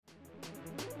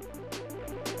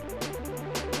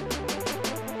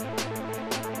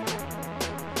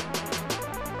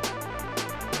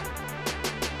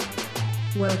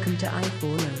Welcome to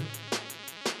I4O.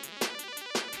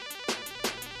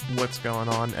 What's going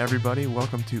on, everybody?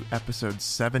 Welcome to episode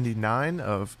 79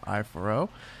 of I4O.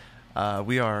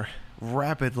 We are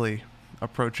rapidly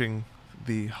approaching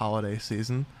the holiday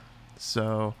season,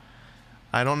 so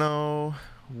I don't know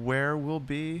where we'll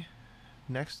be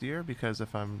next year, because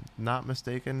if I'm not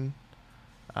mistaken,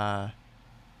 the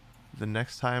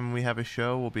next time we have a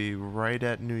show will be right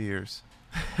at New Year's.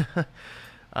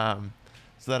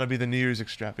 So that'll be the New Year's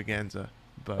extravaganza.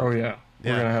 But Oh yeah,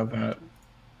 we're gonna have that.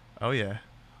 Oh yeah,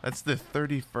 that's the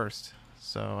 31st.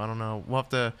 So I don't know. We'll have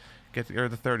to or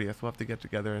the 30th. We'll have to get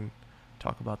together and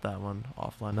talk about that one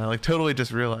offline. I totally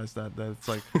just realized that it's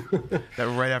like that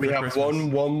right after we have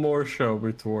Christmas. one more show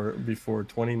before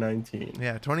 2019.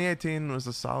 Yeah, 2018 was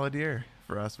a solid year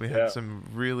for us. We had some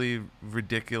really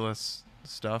ridiculous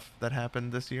stuff that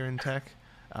happened this year in tech.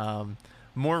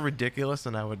 More ridiculous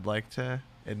than I would like to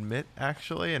admit,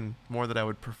 actually, and more that I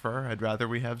would prefer. I'd rather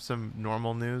we have some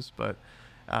normal news, but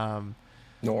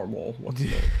Normal? What's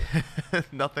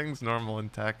nothing's normal in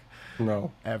tech.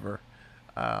 No. Ever.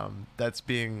 That's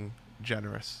being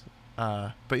generous.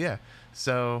 But yeah,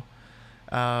 so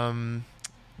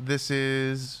this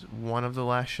is one of the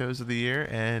last shows of the year,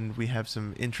 and we have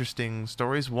some interesting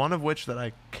stories, one of which that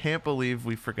I can't believe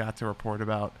we forgot to report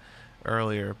about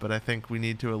earlier, but I think we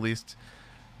need to at least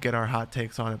get our hot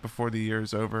takes on it before the year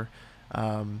is over.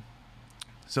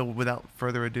 So without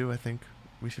further ado, I think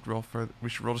we should roll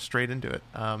straight into it.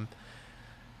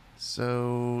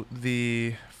 So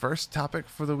the first topic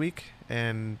for the week,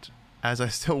 and as I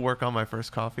still work on my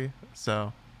first coffee,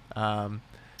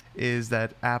 is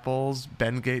that Apple's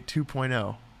Bendgate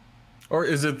 2.0. Or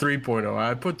is it 3.0?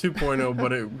 I put 2.0,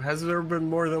 but has there been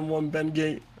more than one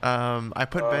Bendgate? I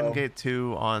put Bendgate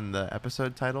 2 on the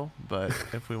episode title, but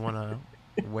if we want to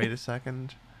wait a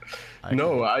second.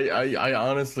 I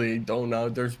honestly don't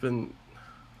know.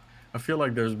 I feel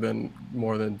like there's been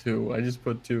more than two. I just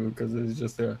put two because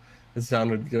it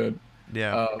sounded good.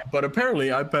 Yeah. But apparently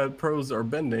iPad Pros are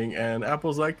bending, and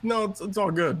Apple's like, no, it's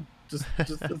all good. Just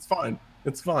it's fine.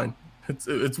 It's fine.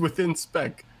 It's within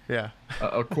spec. Yeah.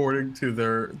 According to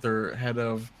their head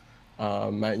of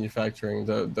manufacturing,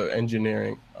 the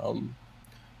engineering.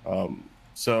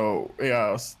 So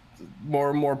yeah, more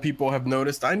and more people have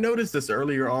noticed. I noticed this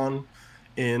earlier on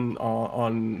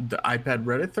on the iPad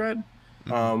Reddit thread,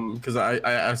 because I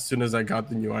as soon as I got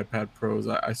the new iPad Pros,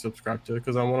 I subscribed to it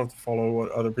because I wanted to follow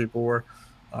what other people were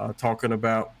talking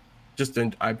about, just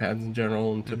in iPads in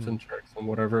general and tips and tricks and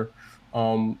whatever.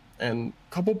 And a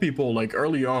couple people, like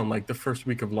early on, like the first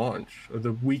week of launch or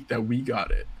the week that we got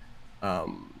it,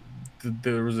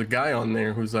 there was a guy on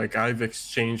there who's like, I've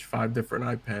exchanged 5 different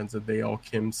iPads and they all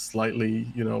came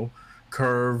slightly,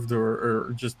 curved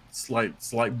or just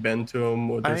slight bend to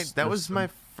them. That was my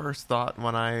first thought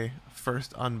when I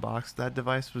first unboxed that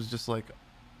device, was just like,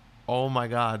 oh my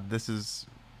god, this is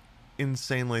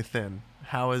insanely thin.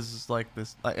 How is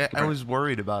this? I was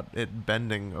worried about it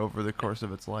bending over the course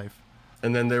of its life.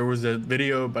 And then there was a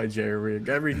video by Jerry Rig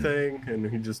Everything, and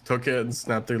he just took it and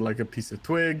snapped it like a piece of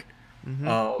twig.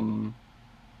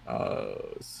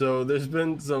 So there's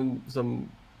been some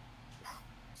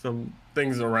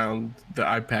things around the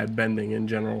iPad bending in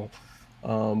general,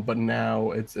 but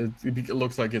now it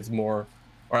looks like it's more,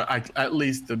 or at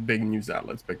least the big news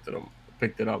outlets picked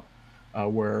it up,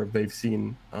 where they've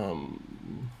seen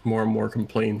more and more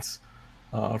complaints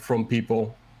from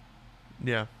people.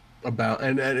 Yeah. About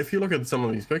and if you look at some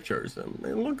of these pictures,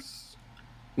 it looks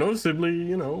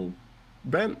noticeably,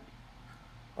 bent,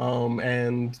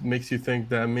 and makes you think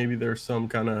that maybe there's some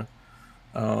kind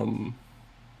of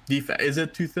defect. Is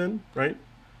it too thin? Right?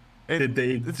 Did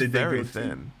they go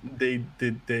thin.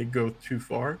 Did they go too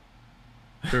far?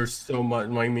 There's so much.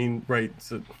 I mean, right?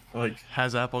 So,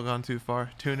 has Apple gone too far?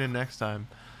 Tune in next time.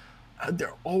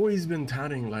 They're always been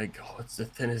touting like, oh, it's the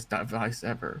thinnest device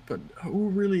ever, but who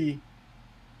really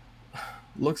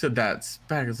looks at that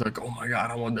spec? It's like, oh my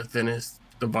god, I want the thinnest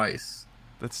device.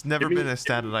 That's never been a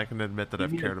stat that I can admit that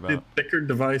I've cared about. A thicker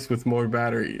device with more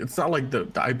battery. It's not like the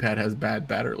iPad has bad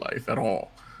battery life at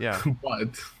all. Yeah.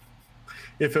 But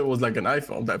if it was like an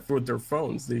iPhone, that with their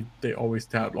phones, they always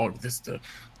tout, oh, this is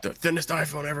the thinnest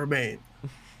iPhone ever made.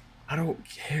 I don't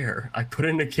care. I put it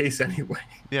in a case anyway.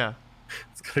 Yeah.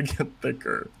 It's gonna get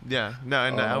thicker. Yeah, no,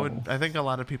 and I think a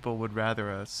lot of people would rather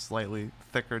a slightly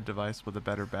thicker device with a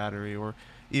better battery, or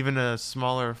even a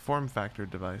smaller form factor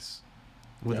device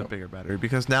with a bigger battery.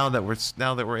 Because now that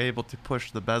we're able to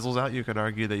push the bezels out, you could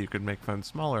argue that you could make phones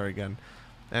smaller again,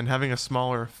 and having a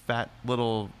smaller, fat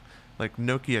little, like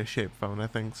Nokia shaped phone, I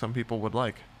think some people would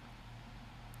like,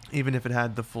 even if it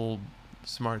had the full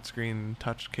smart screen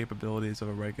touch capabilities of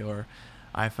a regular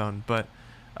iPhone. But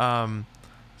um,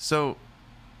 so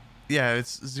yeah,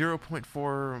 it's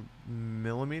 0.4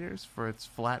 millimeters for its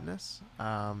flatness,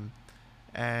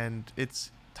 and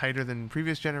it's tighter than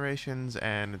previous generations,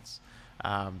 and it's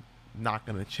not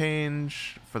going to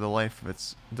change for the life of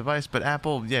its device. But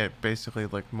Apple, yeah, basically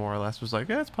like more or less was like,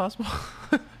 yeah, it's possible.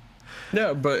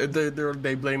 Yeah, but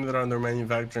they blame it on their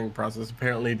manufacturing process.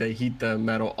 Apparently, they heat the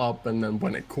metal up, and then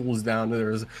when it cools down,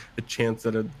 there's a chance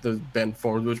that the bend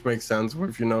forms, which makes sense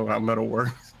if you know how metal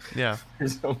works. Yeah,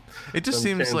 some, it just some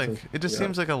seems chances. like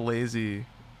seems like a lazy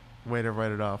way to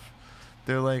write it off.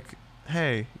 They're like,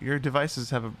 hey, your devices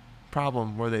have a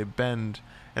problem where they bend,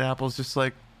 and Apple's just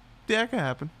like, yeah, it can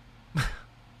happen.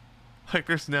 Like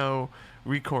there's no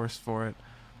recourse for it,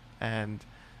 and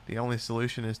the only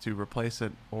solution is to replace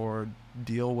it or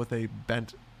deal with a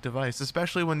bent device,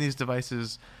 especially when these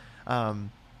devices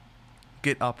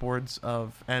get upwards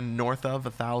of and north of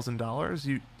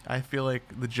 $1,000. I feel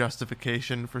like the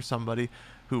justification for somebody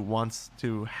who wants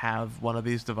to have one of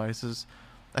these devices,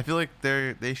 I feel like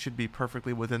they should be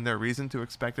perfectly within their reason to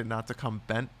expect it not to come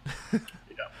bent.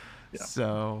 Yeah,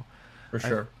 So for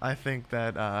sure. I think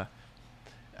that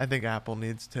I think Apple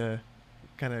needs to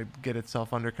kind of get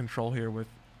itself under control here with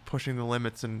pushing the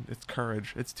limits and its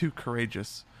courage. It's too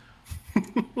courageous.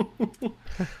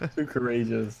 Too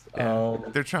courageous. Yeah.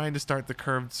 They're trying to start the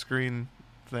curved screen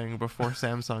thing before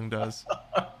Samsung does.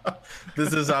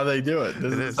 This is how they do it.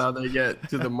 This It is is. how they get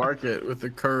to the market with the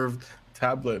curved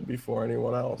tablet before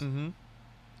anyone else. Mm-hmm.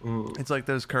 Mm. It's like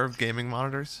those curved gaming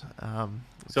monitors.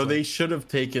 So they should have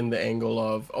taken the angle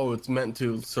of, oh, it's meant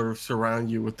to sort of surround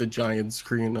you with the giant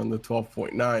screen on the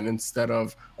 12.9 instead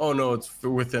of, oh, no, it's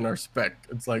within our spec.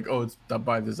 It's like, oh, it's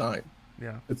by design.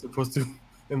 Yeah. It's supposed to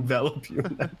envelop you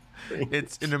in that thing.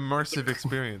 It's an immersive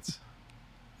experience.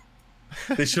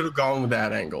 They should have gone with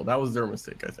that angle. That was their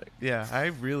mistake, I think. Yeah, I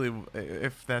really,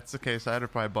 if that's the case, I'd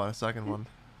have probably bought a second one.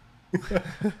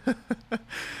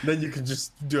 Then you could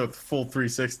just do a full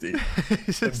 360.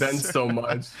 It bends so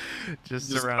much. Just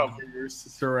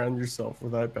surround yourself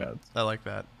with iPads. I like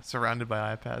that. Surrounded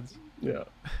by iPads. Yeah.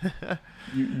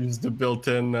 You use the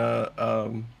built-in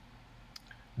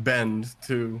bend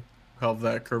to help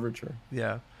that curvature.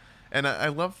 Yeah. And I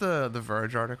love the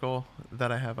Verge article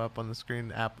that I have up on the screen,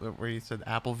 where you said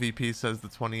Apple VP says the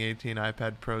 2018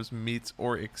 iPad Pros meets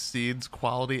or exceeds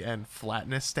quality and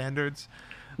flatness standards.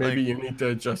 Maybe you need to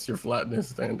adjust your flatness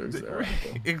standards there.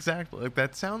 Exactly. Like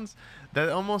that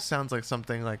almost sounds like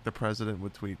something like the president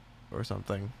would tweet or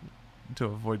something to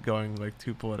avoid going like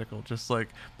too political. Just like,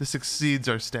 this exceeds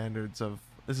our standards of,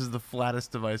 this is the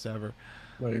flattest device ever.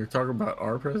 Well, you're talking about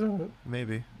our president?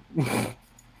 Maybe.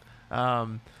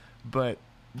 But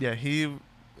yeah,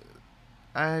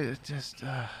 I don't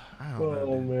know.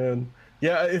 Oh man,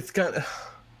 yeah, it's kind of.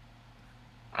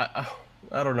 I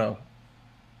don't know.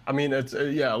 I mean, it's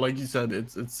yeah, like you said,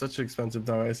 it's such an expensive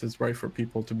device. It's right for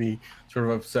people to be sort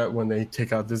of upset when they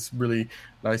take out this really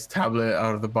nice tablet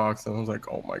out of the box, and I was like,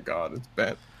 oh my god, it's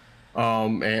bent.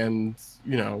 And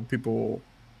you know, people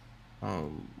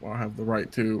will have the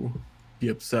right to be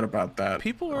upset about that.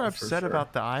 People are upset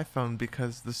about the iPhone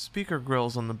because the speaker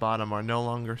grills on the bottom are no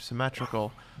longer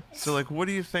symmetrical. So, like, what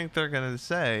do you think they're gonna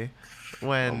say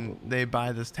when they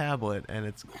buy this tablet and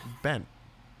it's bent?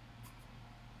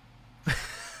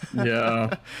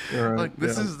 Yeah, right, like,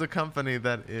 this is the company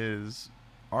that is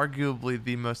arguably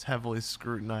the most heavily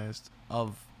scrutinized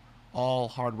of all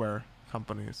hardware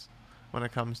companies when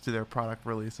it comes to their product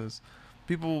releases.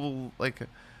 People will, like,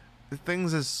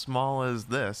 things as small as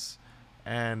this,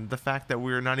 and the fact that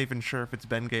we're not even sure if it's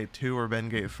Bendgate 2 or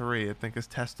Bendgate 3, I think is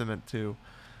testament to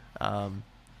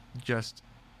just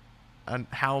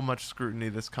how much scrutiny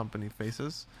this company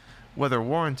faces. Whether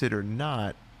warranted or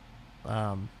not,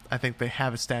 I think they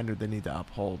have a standard they need to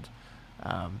uphold.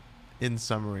 In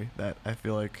summary, that I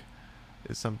feel like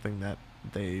is something that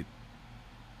they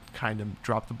kind of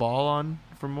dropped the ball on,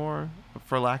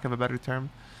 for lack of a better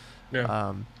term.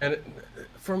 Yeah. And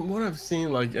from what I've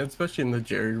seen, like, especially in the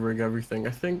jerry rig everything,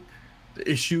 I think the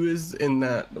issue is in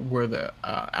that where the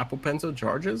Apple Pencil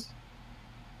charges,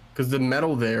 because the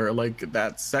metal there, like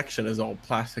that section is all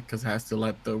plastic because it has to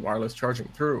let the wireless charging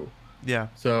through. Yeah.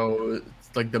 So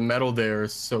it's like the metal there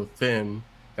is so thin.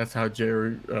 That's how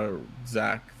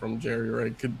Zach from Jerry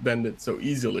Rig could bend it so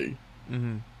easily.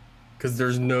 Because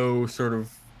there's no sort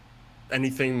of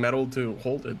anything metal to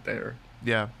hold it there.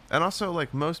 Yeah, and also,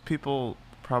 like, most people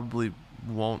probably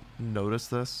won't notice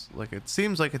this. Like, it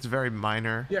seems like it's very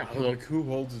minor. Yeah, like, who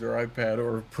holds their iPad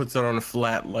or puts it on a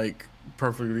flat, like,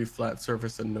 perfectly flat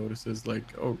surface and notices,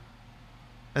 like, oh,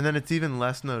 And then it's even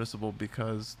less noticeable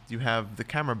because you have the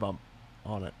camera bump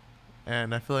on it.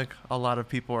 And I feel like a lot of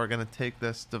people are going to take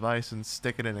this device and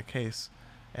stick it in a case,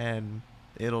 and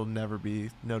it'll never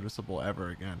be noticeable ever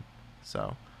again.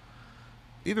 So,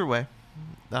 either way,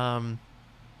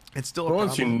 it's still a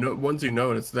problem. Once you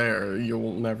know it's there,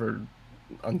 you'll never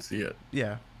unsee it.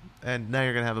 Yeah. And now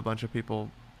you're going to have a bunch of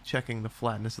people checking the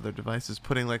flatness of their devices,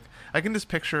 putting like, I can just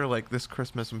picture like this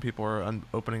Christmas when people are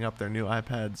opening up their new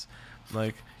iPads,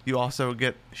 like you also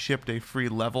get shipped a free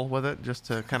level with it just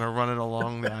to kind of run it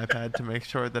along the iPad to make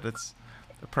sure that it's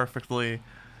perfectly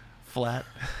flat.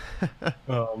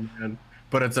 Oh man.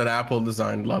 But it's an Apple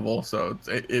designed level, so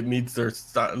it meets their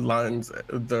lines,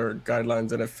 their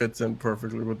guidelines, and it fits in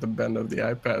perfectly with the bend of the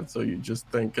iPad. So you just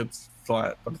think it's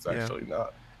flat, but it's actually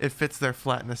not. It fits their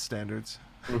flatness standards.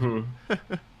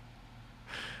 Mm-hmm.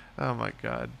 Oh my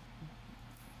god,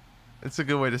 it's a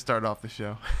good way to start off the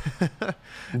show.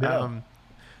 Yeah.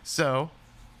 So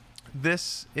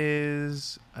this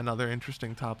is another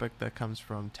interesting topic that comes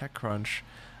from TechCrunch.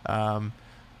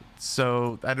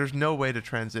 So there's no way to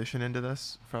transition into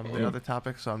this from the other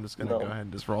topic, so I'm just going to go ahead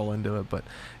and just roll into it. But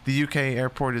the UK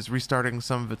airport is restarting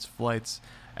some of its flights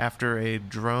after a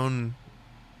drone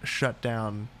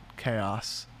shutdown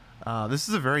chaos. This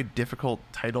is a very difficult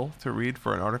title to read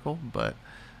for an article, but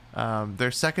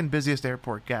their second busiest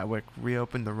airport, Gatwick,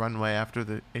 reopened the runway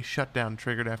after a shutdown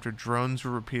triggered after drones were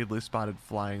repeatedly spotted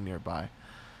flying nearby.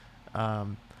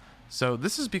 So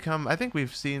this has become, I think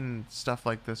we've seen stuff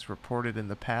like this reported in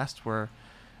the past where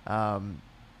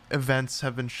events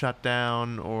have been shut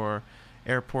down or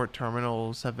airport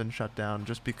terminals have been shut down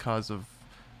just because of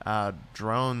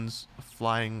drones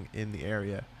flying in the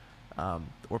area,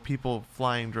 or people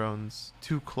flying drones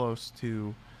too close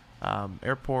to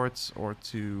airports or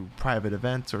to private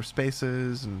events or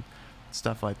spaces and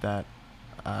stuff like that.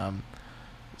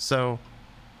 So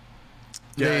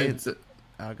Yeah,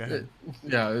 go ahead.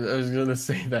 Yeah, I was gonna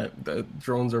say that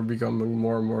drones are becoming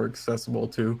more and more accessible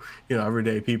to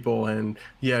everyday people, and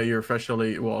yeah, you're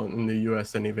officially, well, in the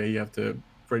U.S. anyway, you have to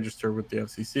register with the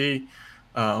FCC,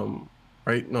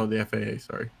 right? No, the FAA.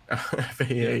 Sorry,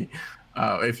 FAA.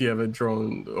 If you have a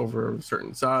drone over a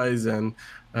certain size, and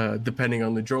depending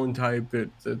on the drone type,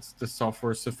 it's the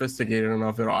software sophisticated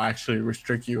enough, it'll actually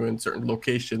restrict you in certain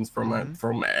locations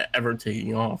from ever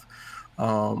taking off.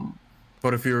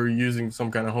 But if you're using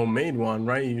some kind of homemade one,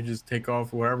 right, you just take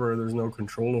off wherever, there's no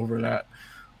control over that,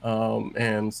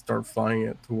 and start flying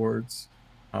it towards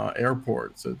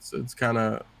airports. It's kind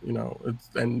of,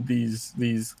 and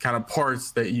these kind of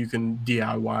parts that you can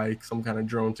DIY some kind of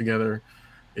drone together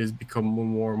is becoming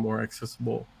more and more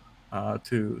accessible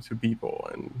to people.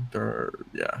 And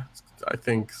I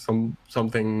think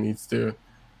something needs to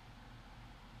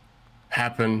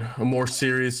happen, a more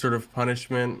serious sort of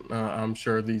punishment. I'm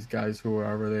sure these guys,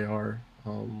 whoever they are,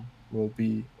 will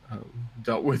be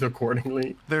dealt with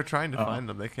accordingly. They're trying to find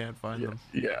them. They can't find them.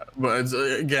 Yeah, but it's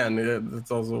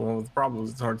also one of the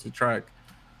problems. It's hard to track.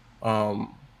 You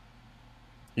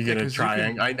get a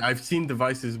try. I've seen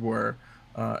devices where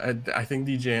I think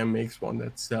DJM makes one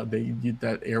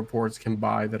that airports can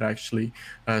buy that actually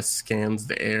scans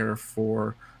the air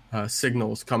for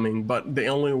signals coming, but they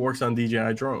only works on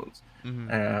DJI drones.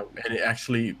 Mm-hmm. And it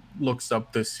actually looks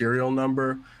up the serial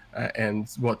number and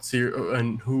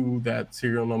and who that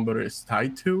serial number is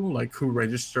tied to, like who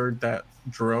registered that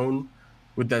drone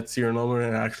with that serial number,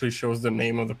 and it actually shows the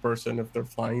name of the person if they're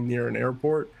flying near an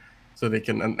airport, so they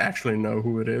can actually know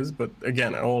who it is. But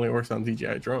again, it only works on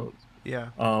DJI drones. Yeah.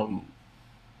 So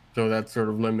that's sort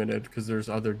of limited because there's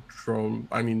other drone.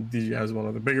 I mean, DJI is one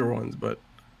of the bigger ones, but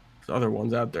there's other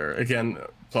ones out there. Again,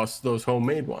 plus those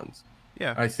homemade ones.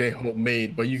 Yeah. I say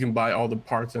homemade, but you can buy all the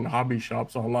parts in hobby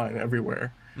shops online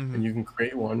everywhere, mm-hmm. and you can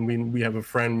create one. We have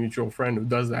a mutual friend who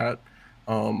does that,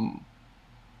 and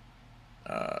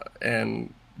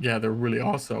yeah, they're really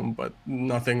awesome. But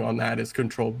nothing on that is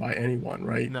controlled by anyone,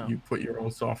 right? No. You put your own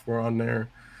software on there,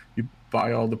 you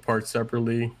buy all the parts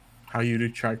separately. How you do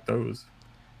track those?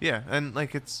 Yeah, and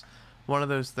like it's one of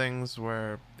those things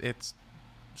where it's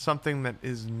something that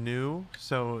is new,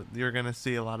 so you're gonna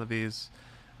see a lot of these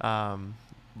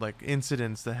like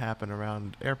incidents that happen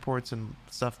around airports and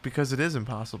stuff because it is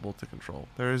impossible to control.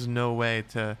 There is no way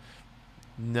to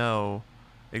know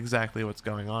exactly what's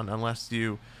going on unless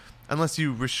you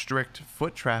restrict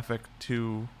foot traffic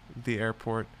to the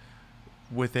airport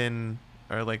within,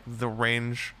 or like the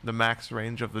max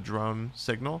range of the drone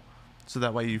signal, so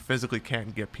that way you physically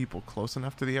can't get people close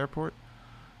enough to the airport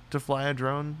to fly a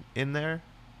drone in there.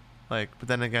 Like, but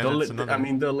then again,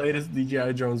 the latest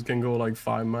DJI drones can go like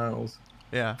 5 miles.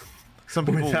 Yeah, some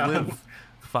people live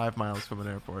 5 miles from an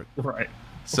airport. Right.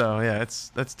 So yeah,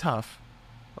 that's tough.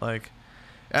 Like,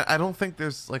 I don't think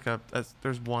there's like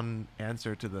there's one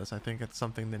answer to this. I think it's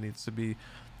something that needs to be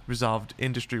resolved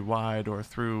industry wide or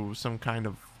through some kind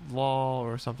of law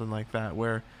or something like that,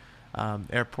 where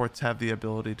airports have the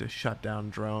ability to shut down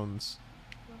drones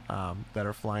that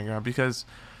are flying around, because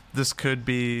this could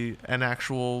be an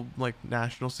actual like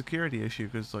national security issue.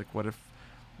 Because like, what if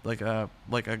like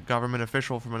a government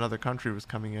official from another country was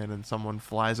coming in and someone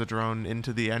flies a drone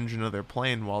into the engine of their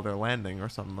plane while they're landing or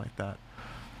something like that,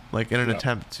 like in an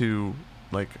attempt to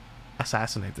like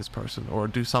assassinate this person or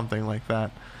do something like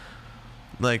that.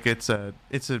 Like it's a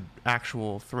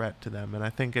actual threat to them, and I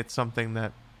think it's something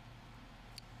that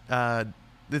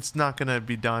it's not going to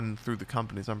be done through the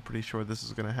companies. I'm pretty sure this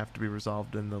is going to have to be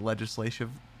resolved in the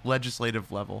legislative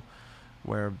level,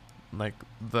 where like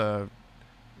the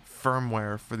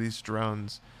firmware for these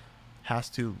drones has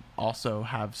to also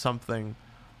have something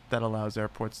that allows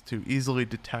airports to easily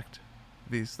detect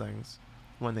these things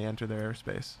when they enter their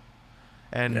airspace.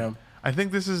 And I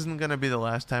think this isn't going to be the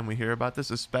last time we hear about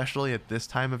this, especially at this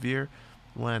time of year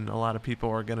when a lot of people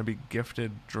are going to be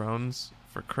gifted drones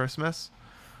for Christmas.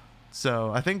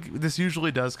 So I think this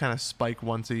usually does kind of spike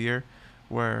once a year,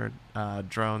 where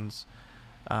drones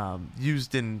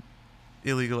used in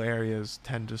illegal areas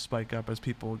tend to spike up as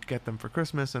people get them for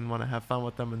Christmas and want to have fun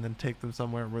with them and then take them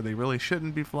somewhere where they really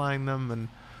shouldn't be flying them. And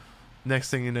next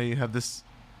thing you know, you have this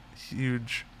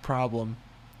huge problem.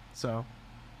 So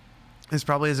this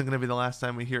probably isn't going to be the last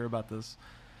time we hear about this.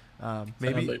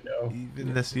 Maybe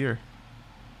even this year.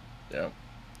 Yeah.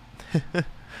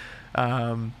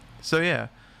 So yeah.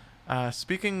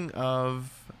 Speaking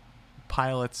of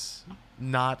pilots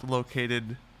not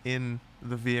located in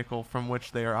the vehicle from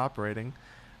which they are operating,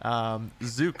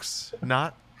 Zoox,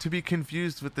 not to be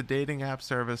confused with the dating app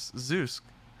service Zoosk,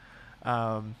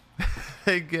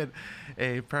 they get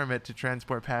a permit to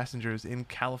transport passengers in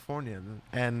California,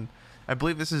 and I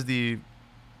believe this is the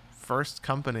first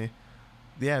company,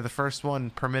 the first one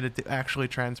permitted to actually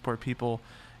transport people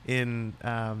in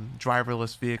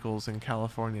driverless vehicles in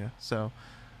California. So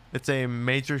it's a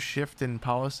major shift in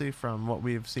policy from what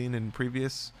we've seen in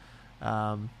previous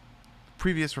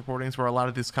reportings, where a lot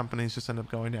of these companies just end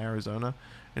up going to Arizona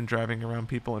and driving around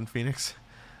people in Phoenix.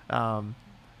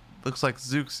 Looks like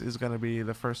Zoox is going to be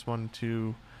the first one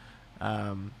to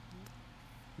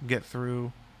get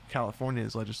through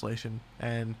California's legislation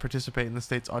and participate in the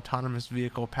state's autonomous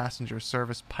vehicle passenger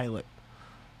service pilot.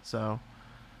 So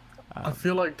I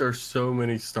feel like there's so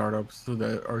many startups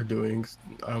that are doing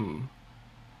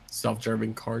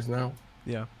self-driving cars now.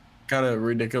 Yeah. Kind of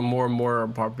ridiculous. More and more are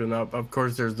popping up. Of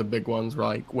course, there's the big ones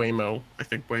like Waymo. I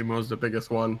think Waymo is the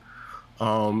biggest one.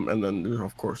 And then,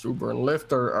 of course, Uber and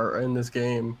Lyft are in this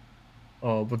game.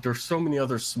 But there's so many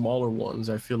other smaller ones.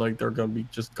 I feel like they're going to be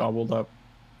just gobbled up.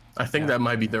 I think that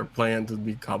might be their plan, to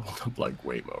be gobbled up like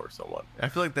Waymo or someone. I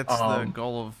feel like that's the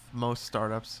goal of most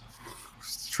startups.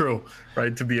 It's true,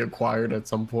 right? To be acquired at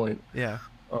some point. Yeah.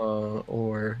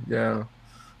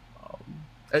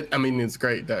 I mean, it's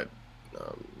great that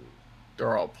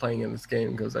they're all playing in this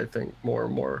game, because I think more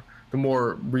and more, the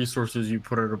more resources you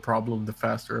put at a problem, the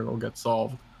faster it'll get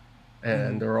solved.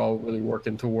 And they're all really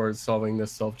working towards solving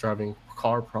this self-driving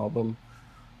car problem,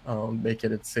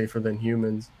 making it safer than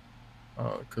humans,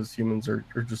 because humans are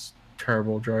just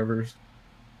terrible drivers.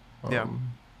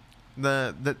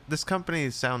 This company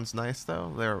sounds nice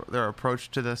though. Their approach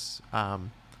to this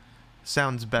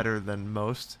sounds better than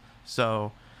most.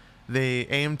 So they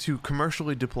aim to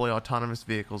commercially deploy autonomous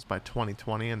vehicles by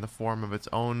 2020 in the form of its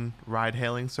own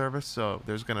ride-hailing service. So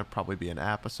there's going to probably be an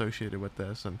app associated with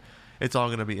this, and it's all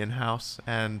going to be in-house.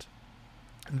 And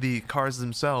the cars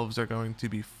themselves are going to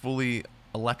be fully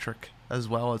electric as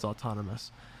well as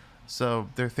autonomous. So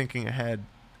they're thinking ahead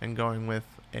and going with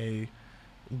a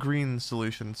green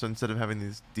solution. So instead of having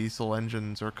these diesel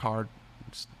engines or cars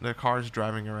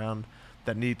driving around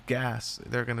that need gas,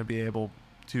 they're going to be able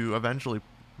to eventually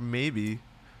maybe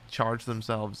charge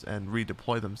themselves and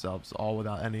redeploy themselves, all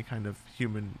without any kind of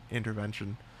human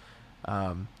intervention.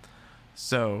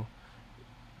 So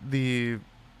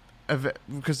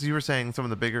because you were saying some of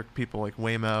the bigger people like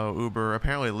Waymo, Uber,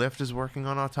 apparently Lyft is working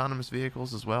on autonomous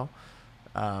vehicles as well.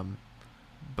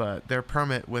 But their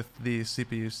permit with the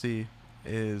CPUC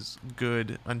is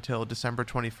good until December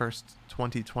 21st,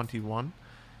 2021.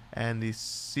 And the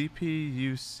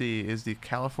CPUC is the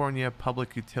California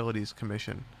Public Utilities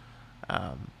Commission.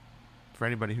 For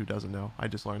anybody who doesn't know, I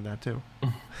just learned that too.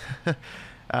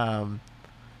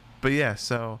 But yeah,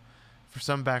 so for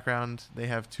some background, they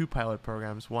have two pilot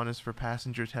programs. One is for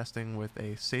passenger testing with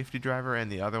a safety driver,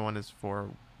 and the other one is for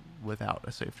without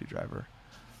a safety driver.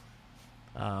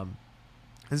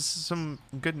 This is some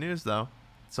good news, though.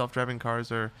 Self-driving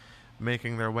cars are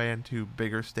making their way into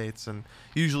bigger states, and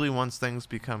usually once things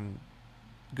become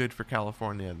good for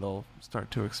California, they'll start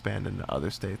to expand into other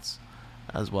states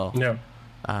as well. Yeah.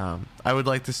 I would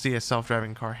like to see a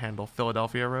self-driving car handle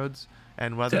Philadelphia roads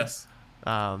and weather. Yes.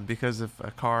 Because if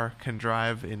a car can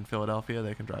drive in Philadelphia,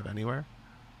 they can drive anywhere.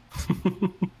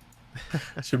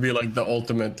 Should be like the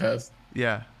ultimate test.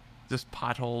 Yeah, just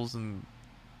potholes and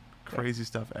crazy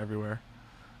stuff everywhere.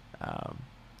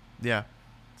 Yeah,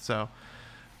 so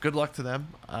good luck to them.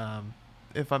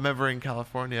 If I'm ever in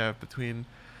California between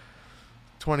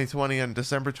 2020 and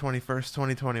December 21st,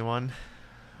 2021,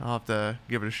 I'll have to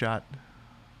give it a shot.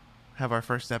 Have our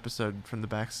first episode from the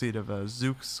back seat of a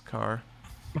Zoox car.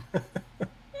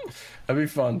 That'd be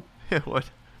fun. It would.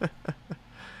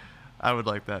 I would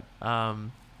like that.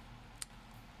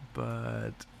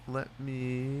 But let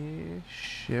me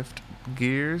shift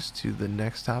gears to the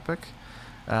next topic.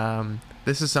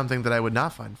 This is something that I would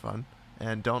not find fun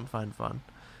and don't find fun.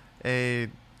 A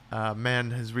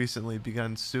man has recently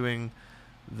begun suing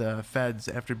the feds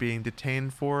after being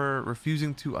detained for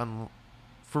refusing to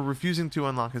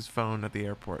unlock his phone at the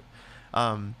airport.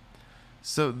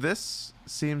 So this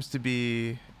seems to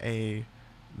be a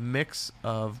mix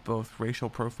of both racial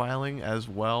profiling as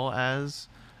well as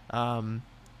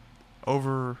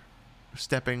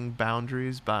overstepping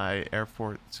boundaries by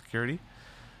airport security.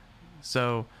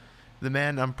 So the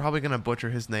man, I'm probably going to butcher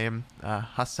his name,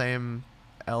 Hassan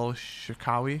El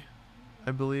Shakawi,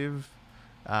 I believe.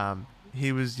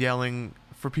 He was yelling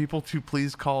for people to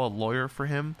please call a lawyer for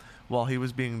him while he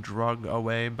was being drugged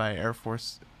away by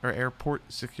airport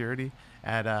security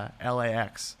at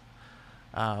LAX.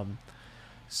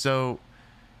 So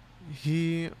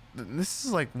this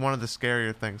is like one of the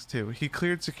scarier things too. He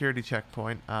cleared security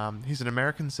checkpoint. He's an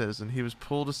American citizen. He was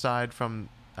pulled aside from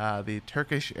the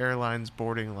Turkish Airlines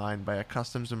boarding line by a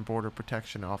Customs and Border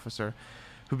Protection officer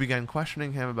who began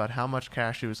questioning him about how much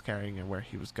cash he was carrying and where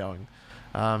he was going.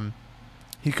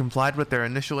 He complied with their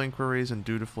initial inquiries and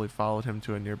dutifully followed him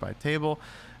to a nearby table.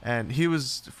 And he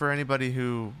was, for anybody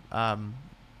who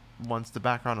wants the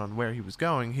background on where he was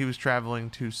going, he was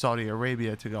traveling to Saudi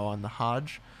Arabia to go on the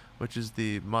Hajj, which is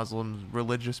the Muslim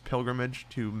religious pilgrimage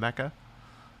to Mecca.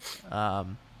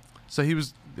 So it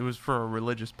was for a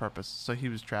religious purpose. So he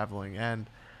was traveling, and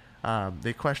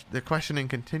the questioning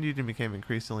continued and became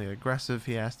increasingly aggressive.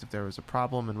 He asked if there was a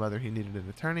problem and whether he needed an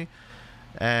attorney,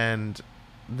 and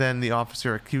then the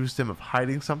officer accused him of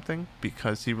hiding something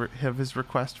because of his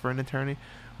request for an attorney,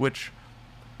 which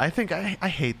I think I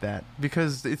hate that,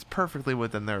 because it's perfectly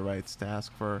within their rights to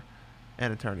ask for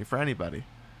an attorney for anybody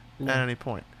at any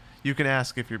point. You can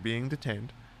ask if you're being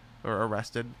detained or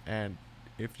arrested, and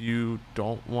if you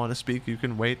don't want to speak, you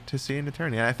can wait to see an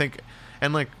attorney. And I think,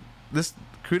 and like this,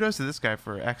 kudos to this guy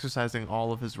for exercising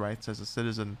all of his rights as a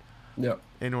citizen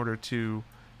in order to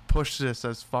push this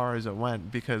as far as it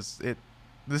went, because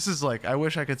this is like, I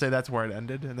wish I could say that's where it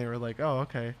ended and they were like, oh,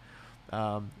 okay.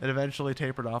 It eventually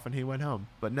tapered off and he went home,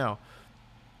 but no.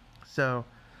 So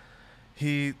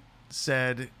he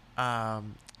said,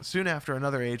 soon after,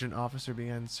 another agent officer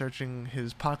began searching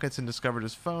his pockets and discovered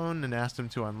his phone and asked him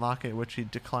to unlock it, which he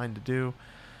declined to do.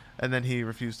 And then he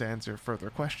refused to answer further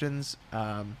questions.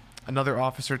 Another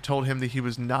officer told him that he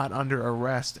was not under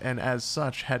arrest and as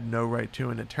such had no right to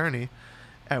an attorney,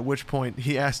 at which point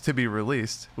he asked to be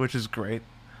released, which is great.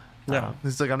 Yeah.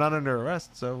 He's like, I'm not under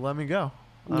arrest, so let me go.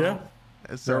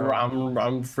 So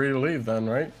I'm free to leave then,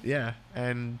 right? Yeah.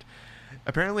 And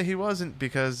apparently he wasn't,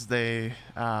 because they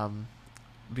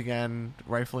began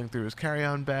rifling through his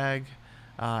carry-on bag,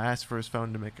 asked for his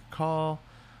phone to make a call,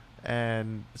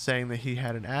 and saying that he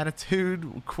had an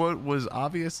attitude, quote, was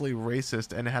obviously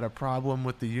racist and had a problem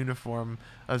with the uniform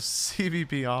of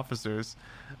CBP officers.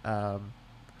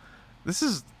 This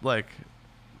is like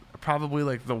probably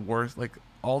like the worst, like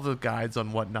all the guides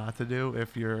on what not to do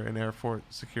if you're an airport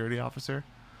security officer.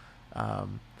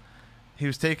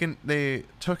 They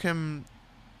took him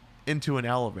into an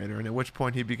elevator, and at which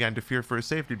point he began to fear for his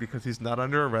safety because he's not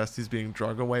under arrest. He's being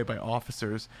dragged away by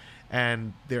officers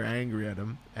and they're angry at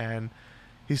him, and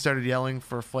he started yelling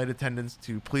for flight attendants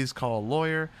to please call a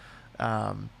lawyer.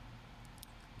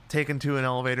 Taken to an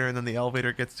elevator, and then the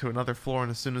elevator gets to another floor,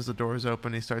 and as soon as the doors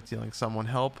open, he starts yelling, someone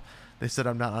help. They said,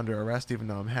 I'm not under arrest even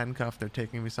though I'm handcuffed. They're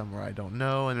taking me somewhere I don't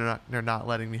know, and they're not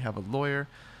letting me have a lawyer.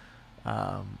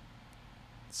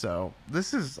 So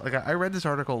this is like, I read this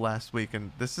article last week,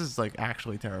 and this is like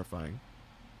actually terrifying.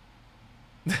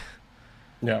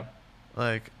 Yeah.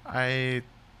 Like, I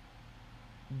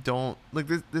don't like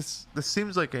this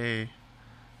seems like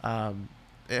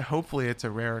hopefully it's a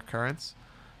rare occurrence.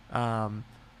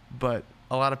 But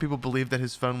A lot of people believe that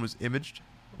his phone was imaged,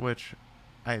 which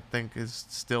I think is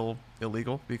still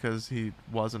illegal because he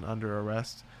wasn't under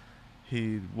arrest.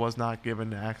 He was not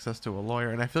given access to a lawyer,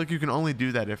 and I feel like you can only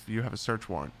do that if you have a search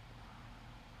warrant.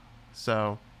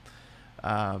 So,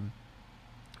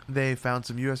 they found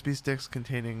some USB sticks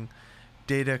containing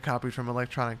data copied from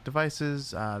electronic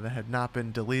devices that had not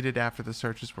been deleted after the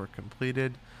searches were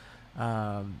completed.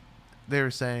 They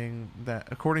were saying that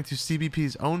according to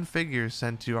CBP's own figures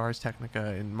sent to Ars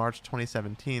Technica in March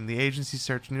 2017, the agency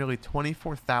searched nearly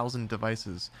 24,000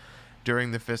 devices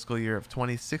during the fiscal year of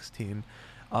 2016,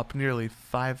 up nearly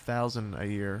 5,000 a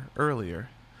year earlier.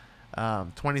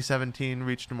 2017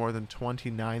 reached more than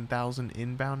 29,000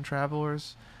 inbound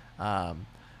travelers,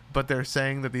 but they're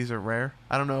saying that these are rare.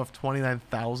 I don't know if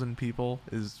 29,000 people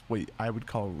is what I would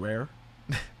call rare.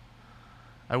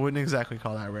 I wouldn't exactly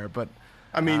call that rare, but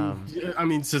I mean,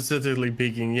 statistically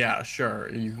speaking, yeah, sure,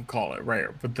 you can call it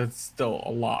rare, but that's still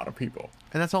a lot of people.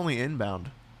 and that's only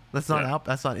inbound. That's not out.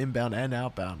 That's not inbound and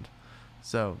outbound.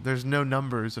 So there's no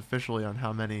numbers officially on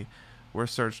how many were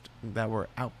searched that were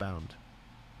outbound.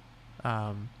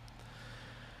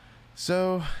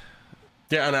 So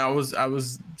Yeah, and I was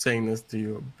saying this to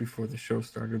you before the show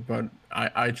started, but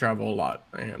I travel a lot,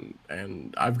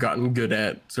 and I've gotten good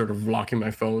at sort of locking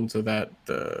my phone so that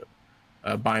the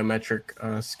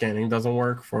biometric scanning doesn't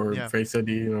work for Face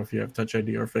ID. You know, if you have Touch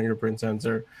ID or fingerprint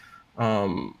sensor,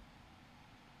 there's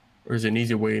an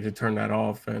easy way to turn that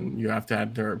off, and you have to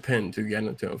enter a PIN to get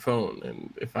into a phone.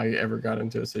 And if I ever got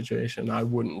into a situation, I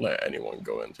wouldn't let anyone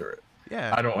go into it.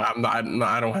 yeah, I don't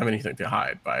have anything to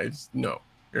hide, but I just no,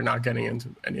 you're not getting into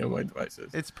any of my devices.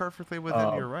 it's perfectly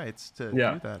within your rights to do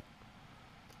that.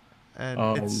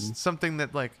 And it's something that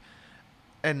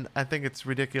and I think it's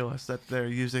ridiculous that they're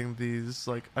using these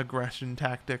aggression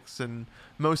tactics, and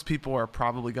most people are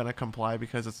probably going to comply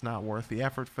because it's not worth the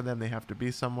effort for them. They have to be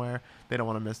somewhere. They don't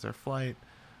want to miss their flight.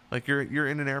 You're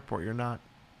in an airport. You're not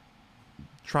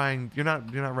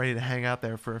ready to hang out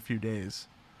there for a few days.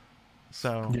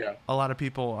 So a lot of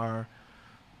people are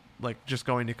just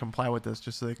going to comply with this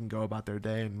just so they can go about their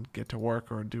day and get to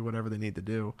work or do whatever they need to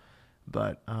do.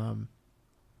 But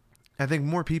I think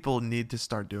more people need to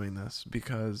start doing this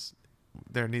because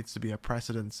there needs to be a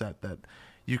precedent set that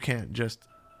you can't just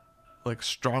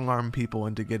strong arm people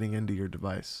into getting into your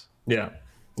device. Yeah,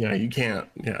 you can't.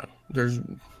 Yeah, there's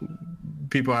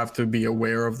people have to be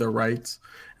aware of their rights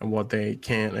and what they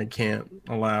can and can't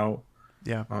allow.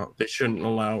 Yeah, they shouldn't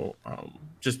allow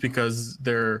just because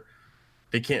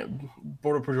they can't.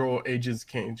 Border Patrol agents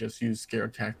can't just use scare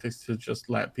tactics to just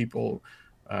let people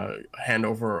hand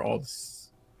over all this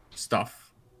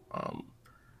stuff,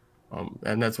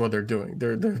 and that's what they're doing.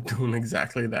 They're doing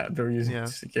exactly that. They're using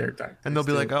scare tactics, and they'll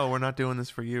be like, "Oh, we're not doing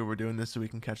this for you. We're doing this so we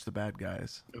can catch the bad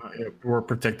guys. We're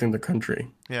protecting the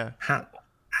country." Yeah. How?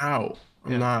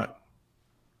 I'm not.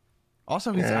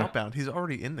 Also, he's outbound. He's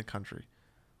already in the country.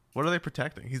 What are they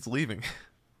protecting? He's leaving.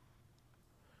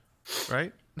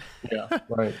 Right? Yeah,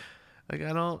 right.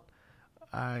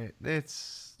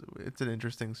 It's an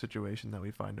interesting situation that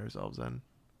we find ourselves in.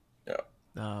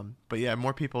 Yeah. But yeah,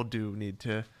 more people do need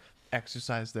to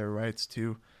exercise their rights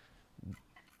to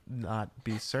not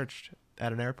be searched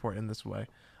at an airport in this way,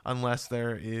 unless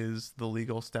there is the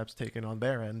legal steps taken on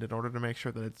their end in order to make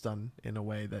sure that it's done in a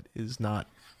way that is not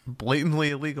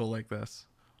blatantly illegal like this.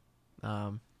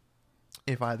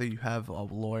 If either you have a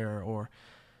lawyer or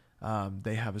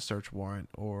they have a search warrant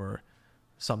or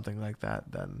something like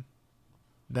that,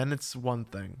 then it's one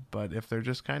thing. But if they're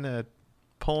just kind of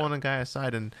pulling a guy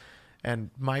aside, and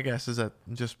my guess is that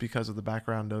just because of the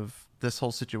background of this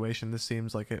whole situation, this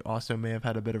seems like it also may have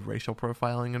had a bit of racial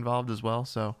profiling involved as well.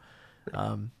 So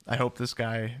I hope this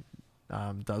guy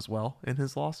does well in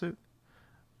his lawsuit.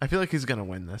 I feel like he's going to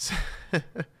win this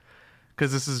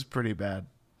because this is pretty bad.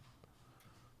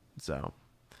 So,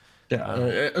 yeah,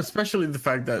 especially the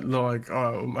fact that they're like,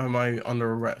 "Oh, am I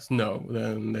under arrest?" No,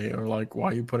 then they are like, "Why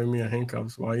are you putting me in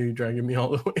handcuffs? Why are you dragging me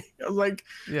all the way?" I was like,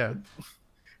 yeah,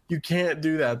 you can't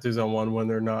do that to someone when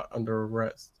they're not under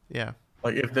arrest. Yeah,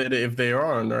 like if they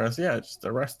are under arrest, just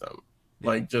arrest them. Yeah.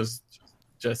 Like just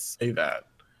say that.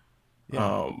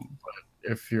 Yeah. But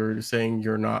if you're saying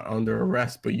you're not under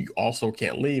arrest, but you also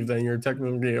can't leave, then you're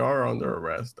technically are under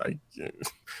arrest.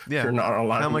 You're not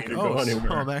allowed to go anywhere.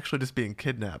 So I'm actually just being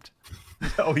kidnapped.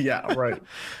 Oh yeah, right.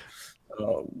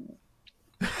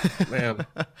 Man.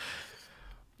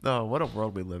 Oh, what a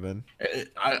world we live in.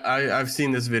 I've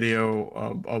seen this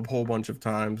video a whole bunch of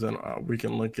times, and we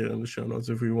can link it in the show notes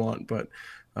if we want. But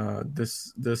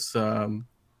this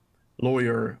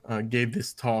lawyer gave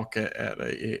this talk at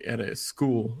a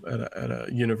school at a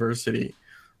university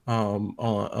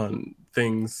on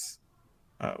things,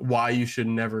 why you should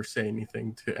never say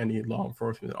anything to any law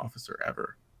enforcement officer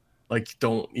ever. Like,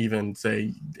 don't even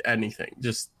say anything.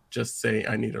 Just say,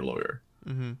 I need a lawyer.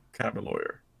 Mm-hmm. Can I have a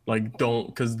lawyer? Like, don't,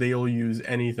 because they'll use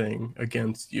anything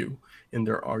against you in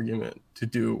their argument to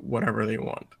do whatever they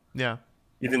want. Yeah.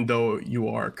 Even though you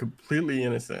are completely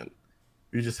innocent,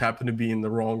 you just happen to be in the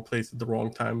wrong place at the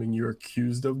wrong time and you're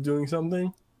accused of doing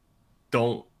something.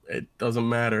 It doesn't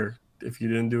matter if you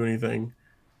didn't do anything.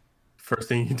 First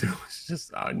thing you do is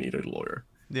just, I need a lawyer.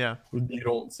 Yeah. You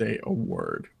don't say a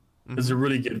word. Mm-hmm. There's a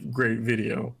really great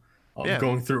video Yeah.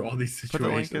 going through all these Put the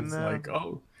link in situations. there. Like,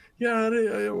 oh, yeah,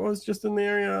 it was just in the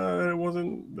area. It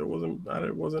wasn't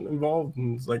involved.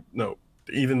 And it's like, no,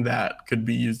 even that could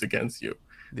be used against you.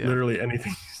 Yeah. Literally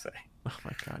anything you say. Oh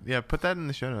my god. Yeah, put that in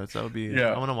the show notes. That would be.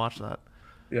 Yeah. I want to watch that.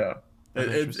 Yeah.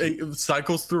 It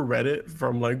cycles through Reddit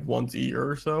from like once a year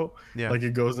or so. Yeah. Like,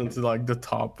 it goes into like the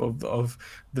top of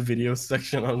the video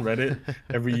section on Reddit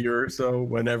every year or so,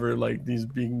 whenever like these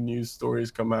big news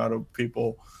stories come out of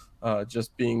people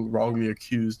just being wrongly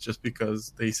accused just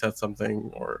because they said something,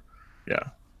 or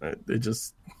they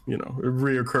just, a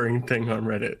reoccurring thing on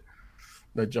Reddit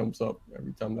that jumps up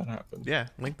every time that happens. Yeah,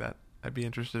 link that. I'd be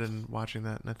interested in watching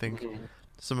that, and I think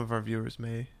some of our viewers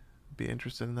may be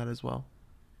interested in that as well.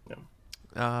 Yeah.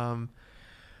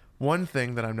 One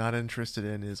thing that I'm not interested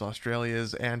in is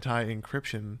Australia's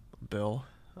anti-encryption bill.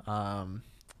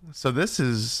 So this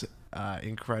is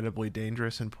incredibly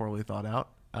dangerous and poorly thought out.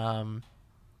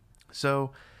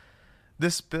 So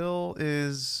this bill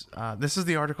is this is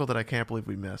the article that I can't believe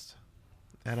we missed.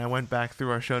 And I went back through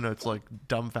our show notes like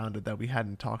dumbfounded that we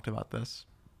hadn't talked about this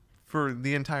for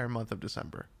the entire month of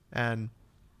December. And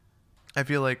I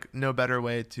feel like no better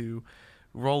way to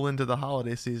roll into the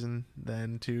holiday season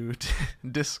than to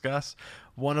discuss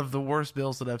one of the worst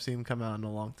bills that I've seen come out in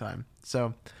a long time.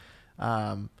 So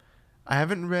I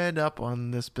haven't read up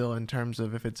on this bill in terms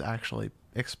of if it's actually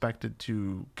expected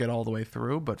to get all the way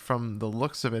through, but from the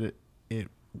looks of it, it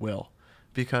will,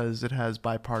 because it has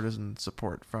bipartisan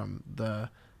support from the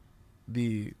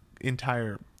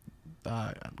entire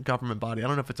government body. I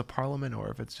don't know if it's a parliament or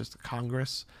if it's just a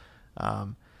Congress,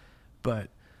 but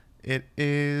it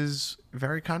is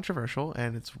very controversial,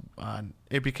 and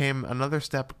it became another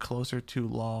step closer to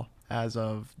law as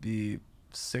of the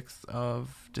 6th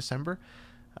of December,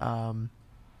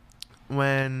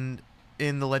 when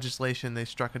in the legislation they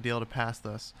struck a deal to pass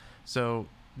this. So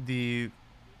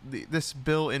this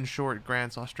bill, in short,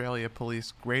 grants Australia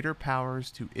police greater powers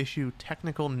to issue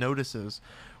technical notices,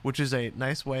 which is a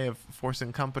nice way of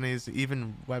forcing companies,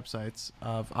 even websites,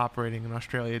 of operating in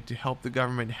Australia to help the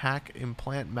government hack,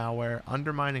 implant malware,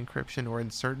 undermine encryption, or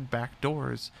insert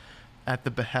backdoors at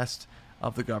the behest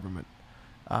of the government.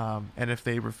 And if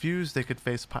they refuse, they could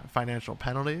face financial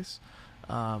penalties.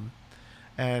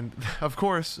 And of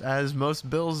course, as most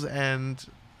bills and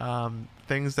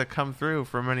things that come through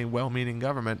from any well-meaning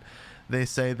government, they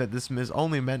say that this is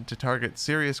only meant to target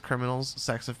serious criminals,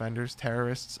 sex offenders,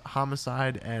 terrorists,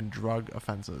 homicide, and drug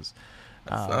offenses.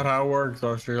 That's not how it works,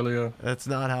 Australia. That's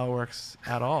not how it works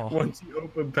at all. Once you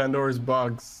open Pandora's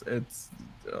box, it's,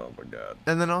 oh my god.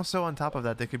 And then also on top of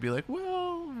that, they could be like,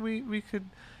 well, we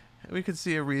could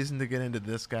see a reason to get into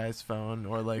this guy's phone,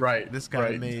 or like this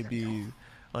guy may be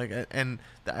like, and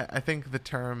I think the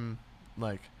term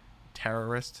like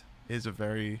terrorist is a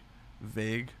very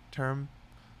vague term,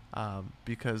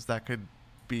 because that could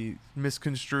be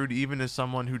misconstrued even as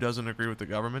someone who doesn't agree with the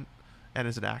government and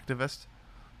is an activist,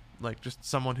 like just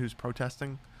someone who's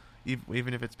protesting.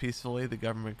 Even if it's peacefully, the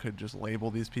government could just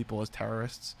label these people as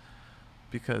terrorists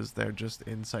because they're just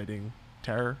inciting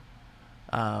terror.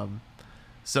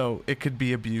 So it could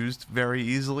be abused very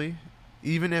easily,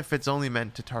 even if it's only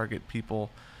meant to target people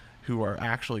who are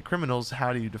actually criminals.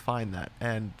 How do you define that?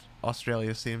 And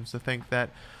Australia seems to think that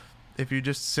if you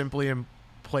just simply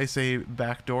place a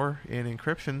backdoor in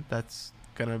encryption, that's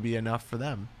going to be enough for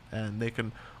them.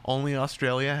 And only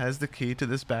Australia has the key to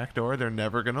this backdoor. They're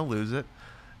never going to lose it.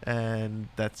 And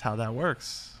that's how that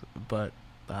works. But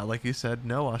like you said,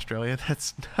 no, Australia,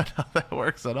 that's not how that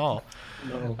works at all.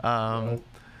 No.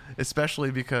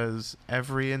 Especially because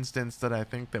every instance that I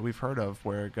think that we've heard of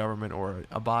where a government or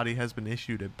a body has been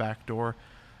issued a backdoor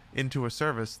into a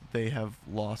service, they have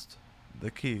lost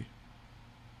the key.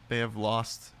 They have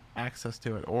lost access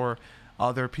to it, or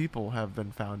other people have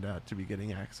been found out to be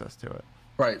getting access to it.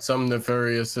 Right, some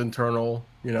nefarious internal,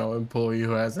 employee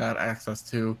who has that access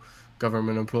to,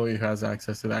 government employee who has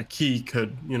access to that key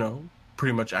could,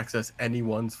 pretty much access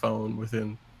anyone's phone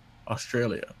within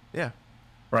Australia. Yeah.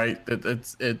 Right,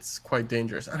 it's quite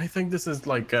dangerous, and I think this is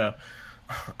like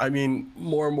I mean,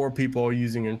 more and more people are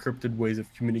using encrypted ways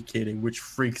of communicating, which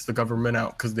freaks the government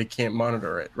out because they can't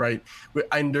monitor it, right? But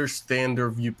I understand their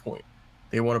viewpoint.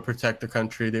 They want to protect the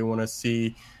country. They want to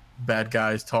see bad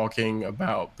guys talking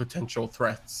about potential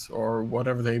threats or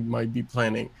whatever they might be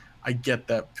planning. I get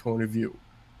that point of view,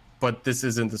 but this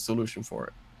isn't the solution for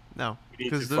it. No, We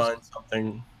need to find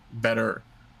something better,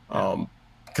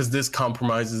 because this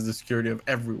compromises the security of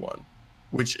everyone,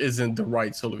 which isn't the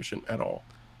right solution at all.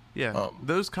 Yeah,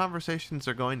 those conversations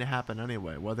are going to happen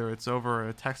anyway, whether it's over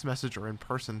a text message or in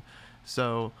person.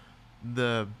 So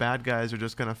the bad guys are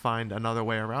just going to find another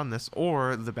way around this,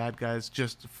 or the bad guys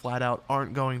just flat out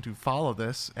aren't going to follow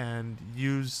this and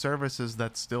use services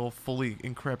that still fully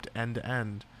encrypt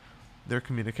end-to-end their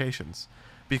communications.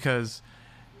 Because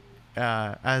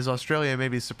as Australia may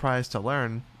be surprised to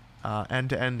learn,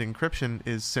 end-to-end encryption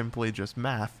is simply just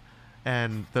math.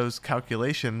 And those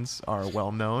calculations are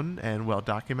well known and well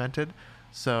documented.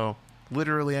 So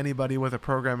literally anybody with a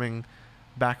programming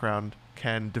background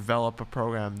can develop a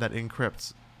program that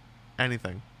encrypts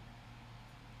anything.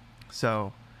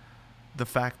 So the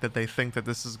fact that they think that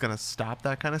this is going to stop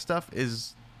that kind of stuff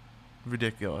is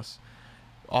ridiculous.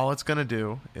 All it's going to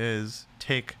do is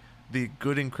take the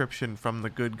good encryption from the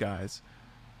good guys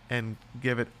and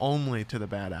give it only to the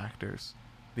bad actors,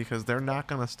 because they're not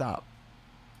going to stop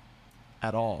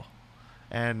at all.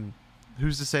 And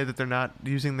who's to say that they're not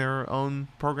using their own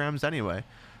programs anyway?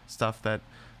 Stuff that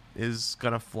is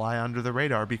going to fly under the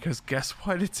radar, because guess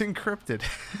what? It's encrypted.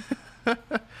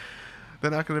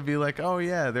 They're not going to be like, oh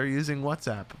yeah, they're using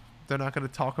WhatsApp. They're not going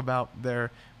to talk about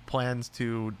their plans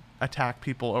to attack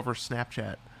people over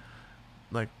Snapchat.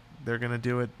 Like, they're going to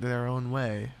do it their own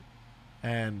way.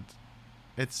 And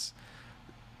it's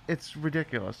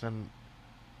ridiculous. And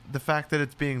the fact that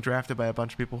it's being drafted by a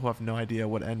bunch of people who have no idea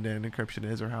what end-to-end encryption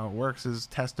is or how it works is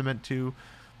testament to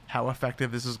how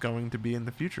effective this is going to be in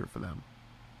the future for them.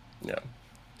 Yeah.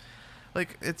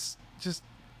 Like, it's just,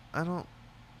 I don't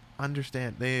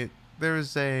understand. They're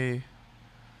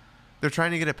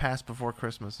trying to get it passed before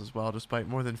Christmas as well, despite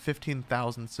more than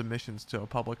 15,000 submissions to a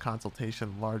public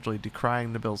consultation largely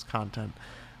decrying the bill's content.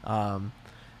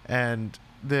 And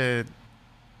the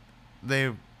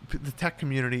tech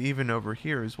community, even over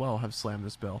here as well, have slammed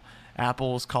this bill.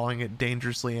 Apple is calling it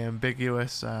dangerously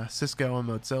ambiguous. Cisco and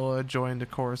Mozilla joined a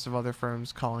chorus of other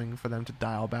firms calling for them to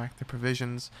dial back the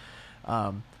provisions.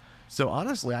 So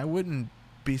honestly, I wouldn't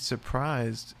be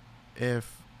surprised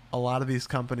if a lot of these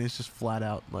companies just flat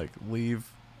out like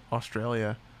leave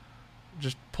Australia,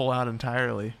 just pull out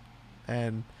entirely.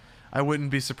 And I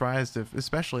wouldn't be surprised if,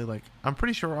 especially, like, I'm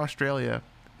pretty sure Australia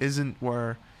isn't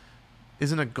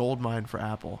a gold mine for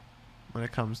Apple when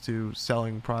it comes to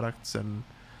selling products and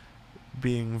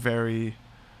being very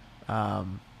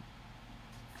I'm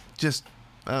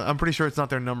pretty sure it's not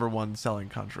their number one selling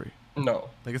country. No.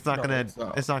 Like, it's not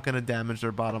gonna damage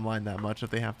their bottom line that much if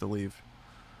they have to leave.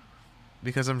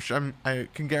 Because I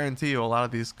can guarantee you a lot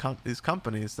of these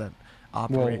companies that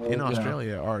operate in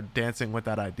Australia are dancing with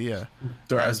that idea.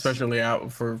 They're especially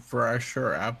out for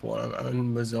sure, Apple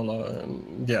and Mozilla,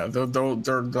 and they're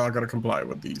not going to comply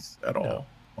with these at all.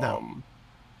 No.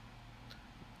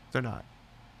 They're not.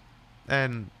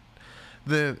 And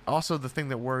the thing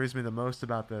that worries me the most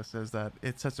about this is that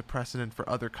it sets a precedent for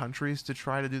other countries to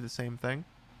try to do the same thing.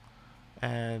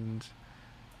 And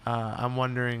I'm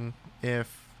wondering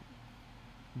if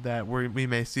that we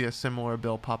may see a similar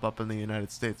bill pop up in the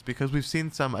United States, because we've seen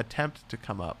some attempt to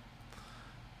come up,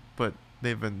 but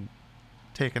they've been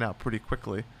taken out pretty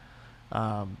quickly.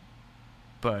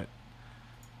 But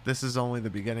this is only the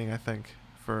beginning, I think,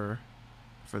 for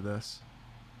this.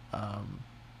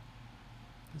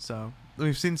 So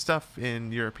we've seen stuff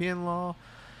in European law,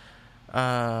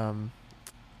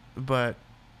 but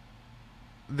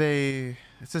it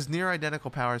says near identical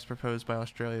powers proposed by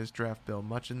Australia's draft bill,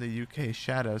 much in the UK's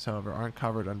shadows, however, aren't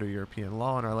covered under European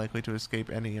law and are likely to escape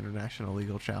any international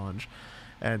legal challenge.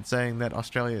 And saying that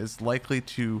Australia is likely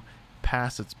to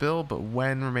pass its bill, but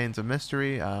when remains a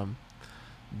mystery.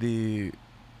 The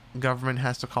government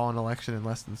has to call an election in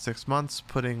less than 6 months,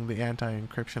 putting the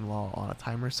anti-encryption law on a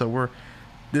timer. So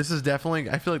this is definitely,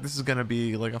 I feel like this is going to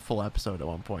be like a full episode at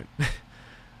one point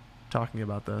talking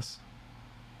about this.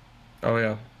 Oh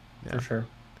yeah. For sure.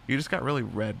 You just got really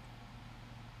red.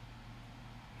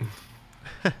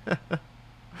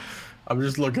 I'm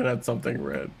just looking at something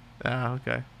red. Ah,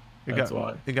 okay. That's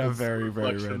why. It got very,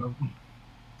 very red.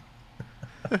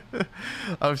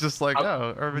 I was just like,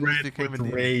 Urban just became a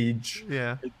rage.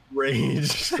 Yeah. It's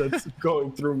rage that's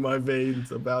going through my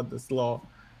veins about this law.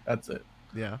 That's it.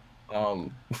 Yeah.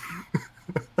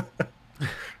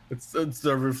 It's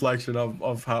a reflection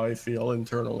of how I feel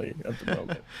internally at the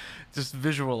moment. Just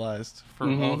visualized for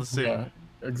all to see. Yeah,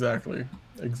 exactly.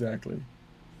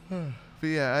 But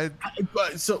yeah,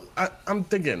 But so I'm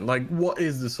thinking, like, what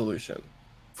is the solution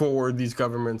for these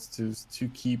governments to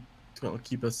keep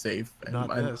us safe? And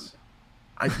not this.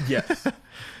 Yes,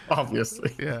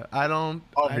 obviously, Yeah,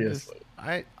 obviously.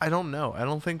 I don't know. I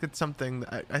don't think it's something.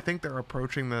 I think they're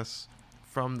approaching this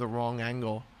from the wrong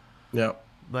angle. Yeah,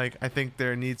 Like, I think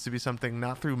there needs to be something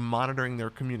not through monitoring their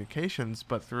communications,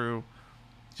 but through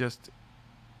just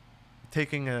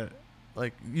taking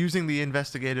using the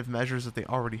investigative measures that they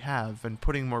already have and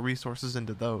putting more resources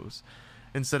into those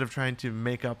instead of trying to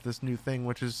make up this new thing,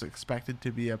 which is expected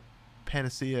to be a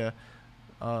panacea,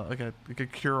 like a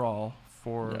cure-all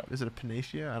for. Yeah. Is it a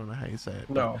panacea? I don't know how you say it.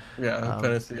 no, yeah,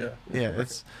 panacea. Yeah,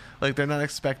 it's like they're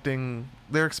expecting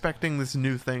this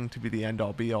new thing to be the end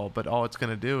all be all, but all it's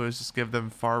going to do is just give them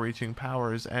far reaching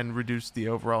powers and reduce the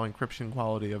overall encryption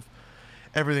quality of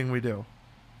everything we do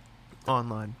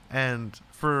online. And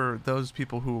for those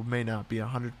people who may not be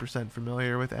 100%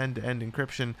 familiar with end-to-end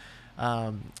encryption,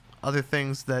 other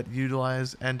things that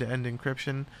utilize end-to-end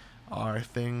encryption are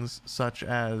things such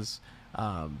as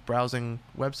browsing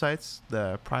websites,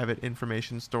 the private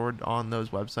information stored on those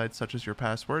websites, such as your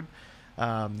password,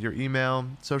 your email,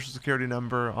 social security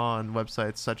number on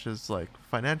websites such as like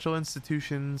financial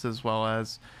institutions, as well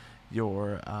as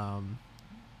your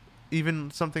even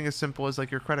something as simple as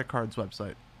like your credit card's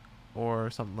website or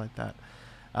something like that.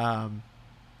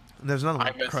 There's another one.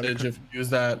 iMessage, if you use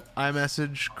that.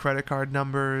 iMessage, credit card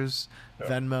numbers, Yeah.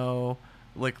 Venmo,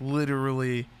 like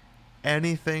literally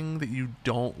anything that you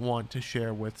don't want to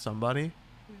share with somebody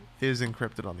is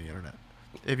encrypted on the internet.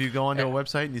 If you go onto a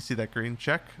website and you see that green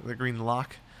check, the green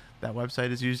lock, that website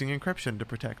is using encryption to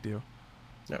protect you.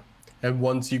 Yeah. And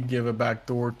once you give a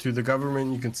backdoor to the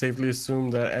government, you can safely assume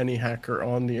that any hacker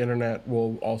on the internet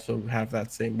will also have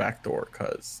that same backdoor,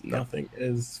 because nothing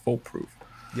is foolproof.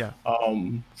 Yeah.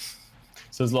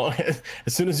 So as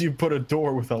soon as you put a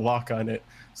door with a lock on it,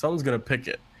 someone's gonna pick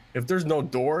it. If there's no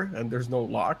door and there's no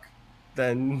lock,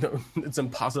 then it's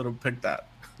impossible to pick that.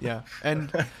 Yeah.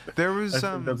 And there was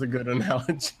I think that's a good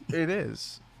analogy. It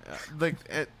is.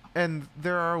 And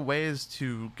there are ways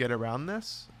to get around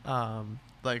this.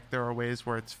 Like there are ways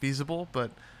where it's feasible,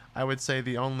 but I would say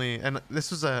and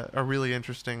this was a really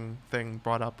interesting thing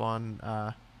brought up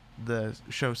on the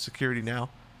show Security Now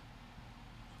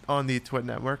on the Twit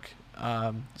Network.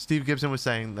 Steve Gibson was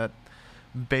saying that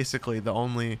basically the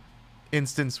only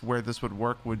instance where this would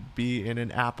work would be in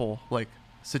an Apple like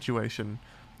situation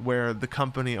where the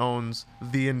company owns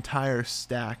the entire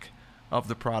stack of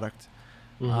the product.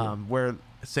 Where,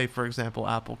 say for example,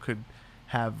 Apple could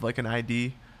have like an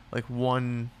ID, like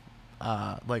one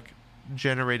like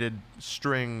generated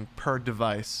string per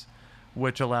device,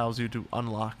 which allows you to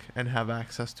unlock and have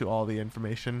access to all the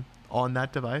information on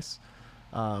that device.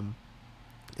 And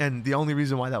the only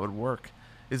reason why that would work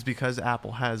is because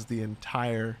Apple has the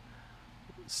entire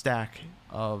stack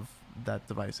of that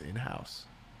device in-house.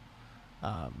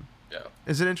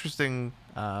 It's an interesting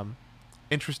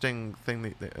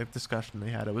thing, the discussion they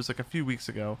had. It was like a few weeks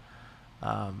ago,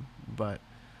 but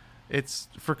it's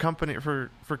for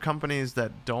companies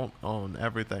that don't own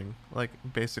everything, like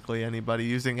basically anybody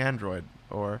using Android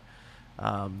or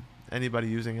anybody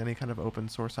using any kind of open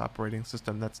source operating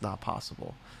system. That's not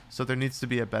possible. So there needs to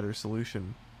be a better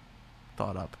solution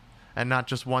thought up, and not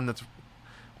just one that's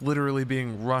literally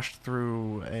being rushed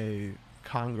through a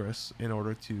Congress in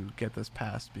order to get this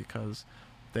passed because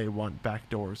they want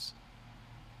backdoors.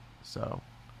 So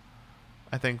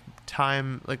I think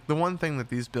time, like the one thing that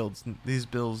these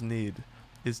bills need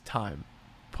is time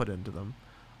put into them.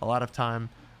 A lot of time,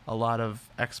 a lot of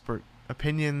expert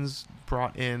opinions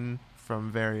brought in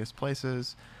from various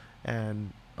places,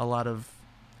 and a lot of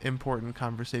important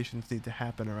conversations need to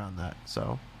happen around that.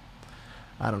 So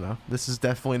I don't know. This is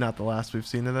definitely not the last we've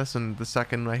seen of this, and the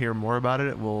second I hear more about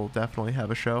it, we'll definitely have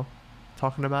a show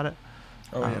talking about it.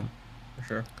 Oh yeah, for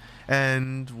sure.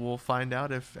 And we'll find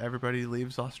out if everybody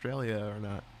leaves Australia or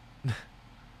not.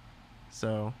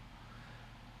 So,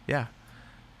 yeah.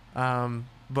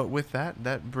 But with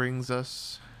that brings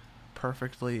us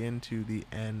perfectly into the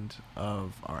end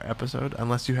of our episode.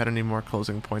 Unless you had any more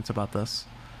closing points about this.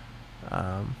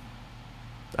 I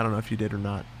don't know if you did or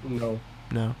not. No.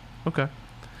 Okay.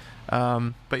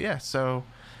 But yeah, so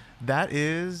that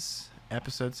is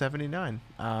episode 79.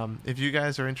 If you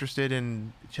guys are interested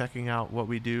in checking out what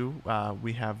we do,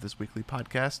 we have this weekly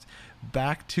podcast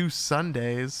back to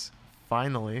Sundays,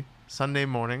 finally, Sunday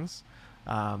mornings.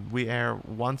 We air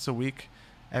once a week,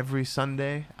 every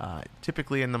Sunday,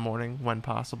 typically in the morning when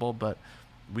possible, but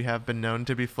we have been known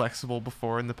to be flexible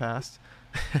before in the past.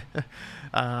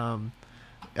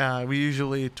 We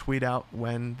usually tweet out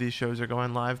when these shows are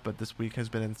going live, but this week has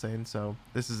been insane, so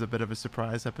this is a bit of a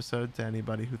surprise episode to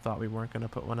anybody who thought we weren't going to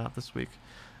put one out this week.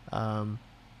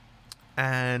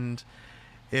 And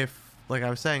if, like I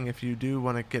was saying, if you do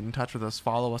want to get in touch with us,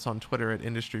 follow us on Twitter at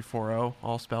Industry40,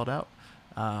 all spelled out.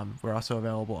 We're also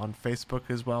available on Facebook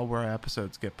as well, where our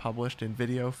episodes get published in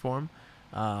video form.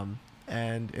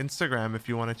 And Instagram, if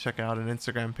you want to check out an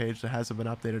Instagram page that hasn't been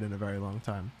updated in a very long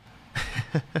time.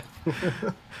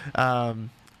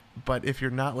 But if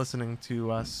you're not listening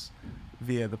to us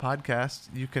via the podcast,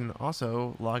 you can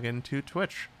also log into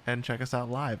Twitch and check us out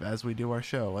live as we do our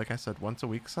show, like I said, once a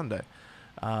week, Sunday.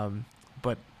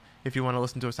 But if you want to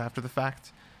listen to us after the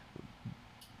fact,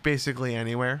 basically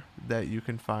anywhere that you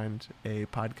can find a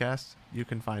podcast, you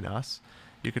can find us.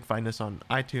 You can find us on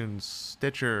iTunes,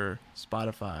 Stitcher,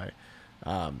 Spotify,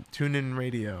 TuneIn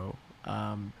Radio.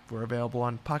 We're available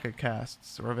on Pocket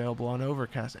Casts. We're available on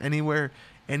Overcast. Anywhere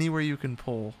you can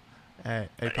pull a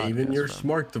podcast. Even your from.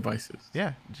 Smart devices.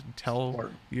 Yeah, tell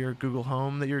Smart. your Google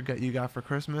Home that you got for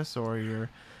Christmas, or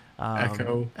your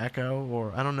Echo,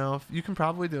 or I don't know if you can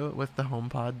probably do it with the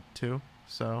HomePod too.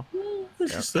 So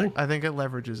Interesting. I think it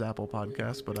leverages Apple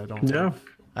Podcasts, but I don't. Yeah.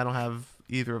 I don't have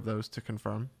either of those to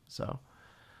confirm. So,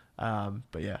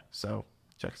 but yeah, so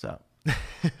check us out.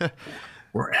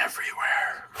 We're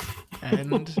everywhere.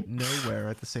 And nowhere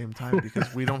at the same time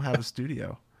because we don't have a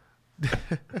studio.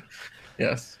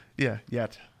 Yes. Yeah,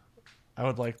 yet. I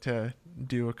would like to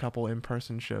do a couple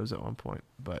in-person shows at one point,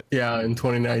 but Yeah, in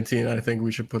 2019, I think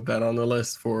we should put that on the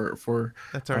list for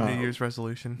that's our New Year's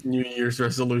resolution. New Year's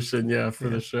resolution. Yeah, for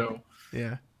the show.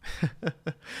 Yeah.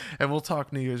 And we'll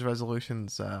talk New Year's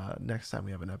resolutions next time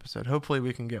we have an episode. Hopefully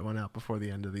we can get one out before the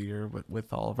end of the year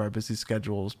with all of our busy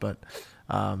schedules, but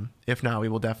if not, we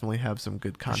will definitely have some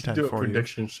good content do a for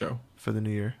prediction show for the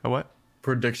new year. A what?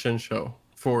 Prediction show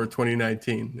for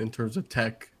 2019 in terms of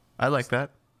tech. I like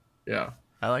that. Yeah.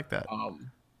 I like that.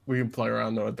 We can play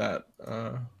around with that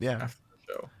Yeah. after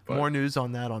the show. But More news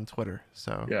on that on Twitter,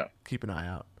 so Yeah. keep an eye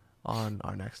out on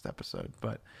our next episode.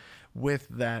 But with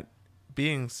that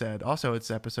being said, also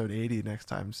it's episode 80 next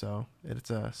time, so it's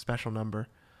a special number.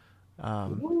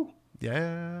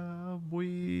 Yeah,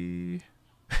 we.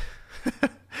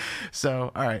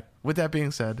 So, all right. With that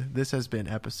being said, this has been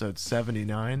episode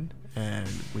 79, and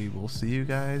we will see you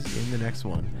guys in the next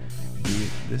one, be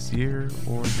it this year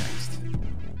or next.